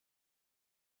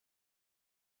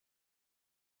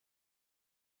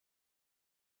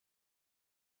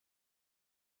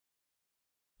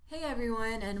Hey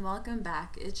everyone, and welcome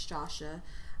back. It's Joshua.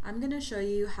 I'm going to show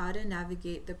you how to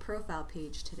navigate the profile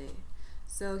page today.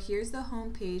 So here's the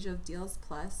home page of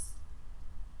DealsPlus,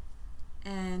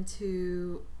 and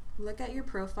to look at your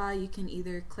profile you can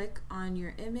either click on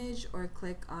your image or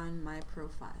click on my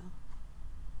profile.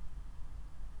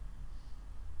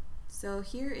 So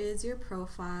here is your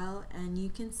profile, and you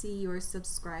can see your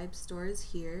subscribed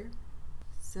stores here.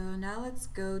 So now let's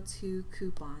go to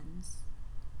coupons.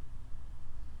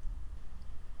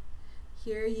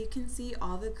 Here you can see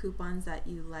all the coupons that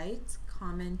you liked,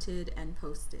 commented, and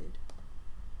posted.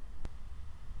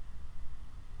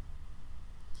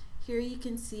 Here you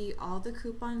can see all the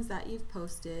coupons that you've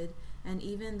posted and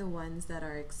even the ones that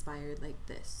are expired like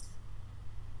this.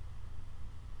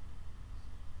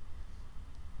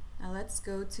 Now let's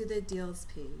go to the deals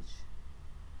page.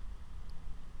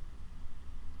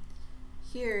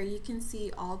 Here you can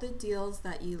see all the deals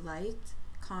that you liked,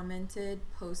 commented,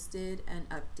 posted, and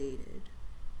updated.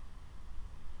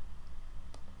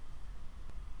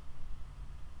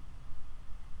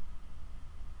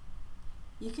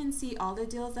 You can see all the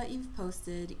deals that you've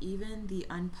posted, even the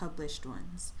unpublished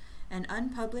ones. And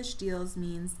unpublished deals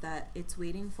means that it's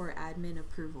waiting for admin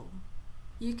approval.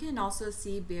 You can also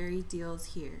see buried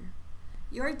deals here.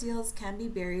 Your deals can be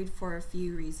buried for a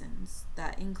few reasons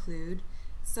that include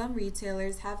some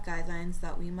retailers have guidelines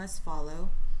that we must follow.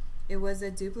 It was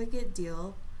a duplicate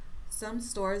deal. Some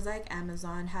stores like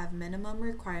Amazon have minimum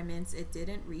requirements it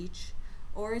didn't reach,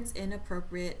 or it's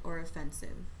inappropriate or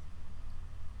offensive.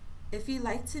 If you'd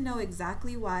like to know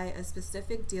exactly why a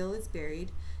specific deal is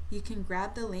buried, you can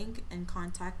grab the link and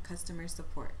contact customer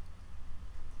support.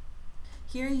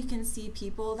 Here you can see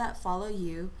people that follow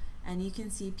you, and you can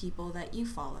see people that you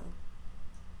follow.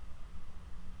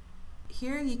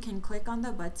 Here you can click on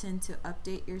the button to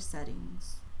update your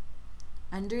settings.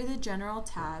 Under the General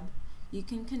tab, you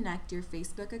can connect your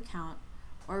Facebook account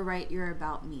or write your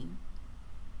About Me.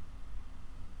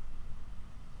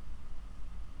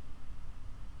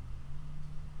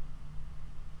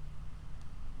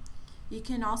 You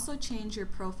can also change your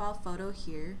profile photo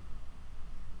here,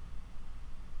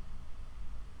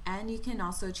 and you can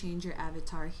also change your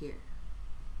avatar here.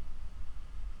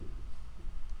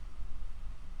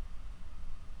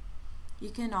 You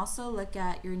can also look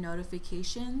at your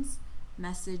notifications,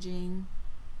 messaging,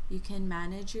 you can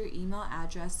manage your email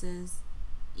addresses,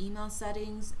 email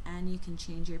settings, and you can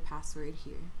change your password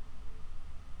here.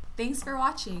 Thanks for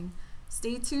watching.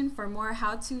 Stay tuned for more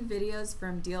how-to videos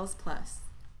from DealsPlus.